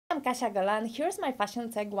I'm Kasia Gola, and here's my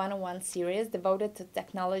FashionTech 101 series devoted to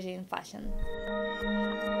technology in fashion.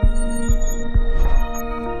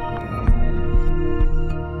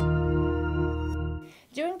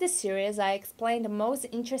 During this series, I explain the most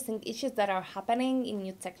interesting issues that are happening in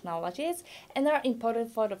new technologies and are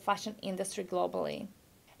important for the fashion industry globally.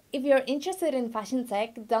 If you're interested in fashion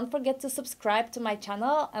tech, don't forget to subscribe to my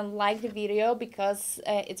channel and like the video because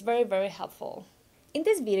it's very helpful. In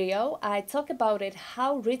this video, I talk about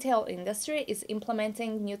how retail industry is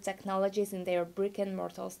implementing new technologies in their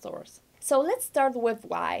brick-and-mortar stores. So let's start with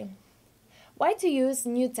why. Why to use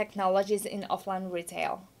new technologies in offline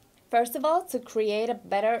retail? First of all, to create a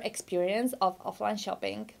better experience of offline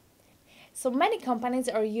shopping. So many companies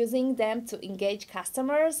are using them to engage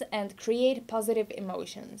customers and create positive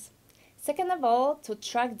emotions. Second of all, to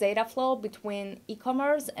track data flow between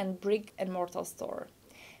e-commerce and brick-and-mortar store.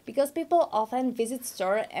 Because people often visit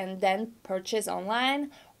store and then purchase online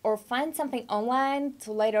or find something online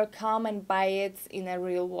to later come and buy it in a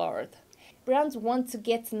real world. Brands want to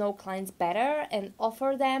get to know clients better and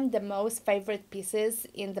offer them the most favorite pieces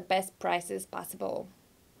in the best prices possible.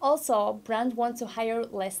 Also, brands want to hire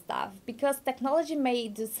less staff because technology may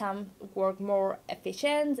do some work more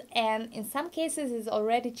efficient and in some cases is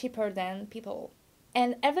already cheaper than people.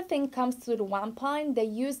 And everything comes to the one point, they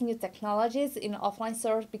use new technologies in offline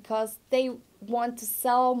stores because they want to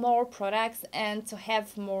sell more products and to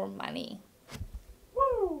have more money.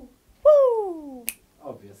 Woo! Woo!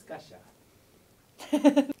 Obvious, Kasia.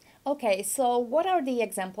 Okay, so what are the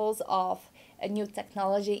examples of a new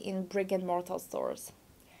technology in brick-and-mortar stores?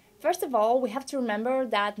 First of all, we have to remember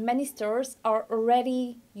that many stores are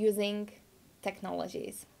already using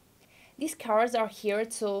technologies. These cards are here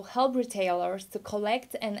to help retailers to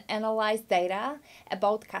collect and analyze data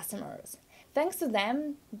about customers. Thanks to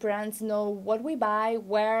them, brands know what we buy,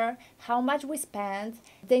 where, how much we spend.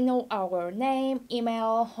 They know our name,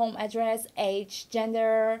 email, home address, age,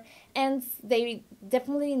 gender, and they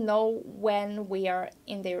definitely know when we are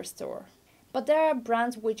in their store. But there are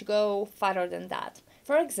brands which go farther than that.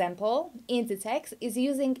 For example, Inditex is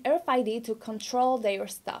using RFID to control their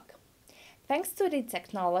stock. Thanks to the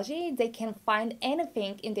technology, they can find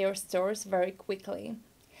anything in their stores very quickly.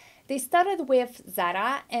 They started with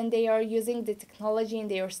Zara and they are using the technology in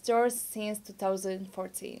their stores since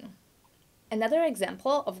 2014. Another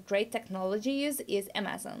example of great technology use is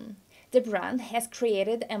Amazon. The brand has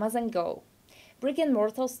created Amazon Go,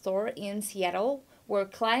 brick-and-mortar store in Seattle where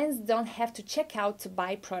clients don't have to check out to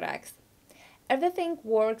buy products. Everything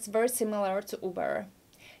works very similar to Uber.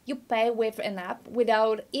 You pay with an app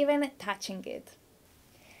without even touching it.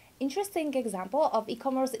 Interesting example of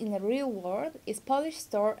e-commerce in the real world is Polish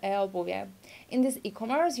store eobuwie. In this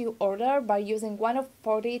e-commerce, you order by using one of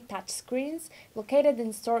 40 touchscreens located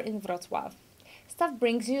in store in Wrocław. Staff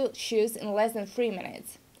brings you shoes in less than 3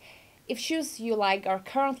 minutes. If shoes you like are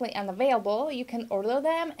currently unavailable, you can order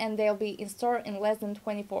them and they'll be in store in less than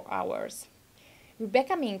 24 hours.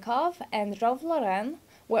 Rebecca Minkoff and Ralph Lauren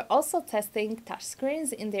were also testing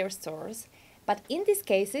touchscreens in their stores, but in these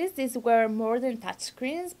cases, these were more than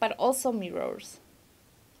touchscreens, but also mirrors.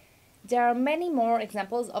 There are many more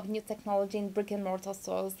examples of new technology in brick-and-mortar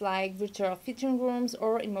stores like virtual fitting rooms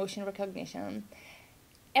or emotion recognition.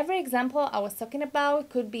 Every example I was talking about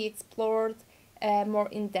could be explored more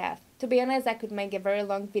in depth. To be honest, I could make a very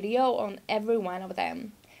long video on every one of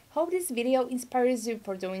them. Hope this video inspires you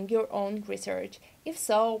for doing your own research. If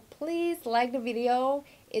so, please like the video,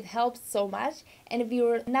 it helps so much. And if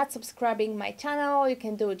you're not subscribing my channel, you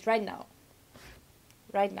can do it right now.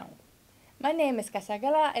 Right now. My name is Kasia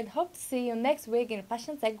Gola and hope to see you next week in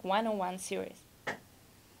FashionTech 101 series.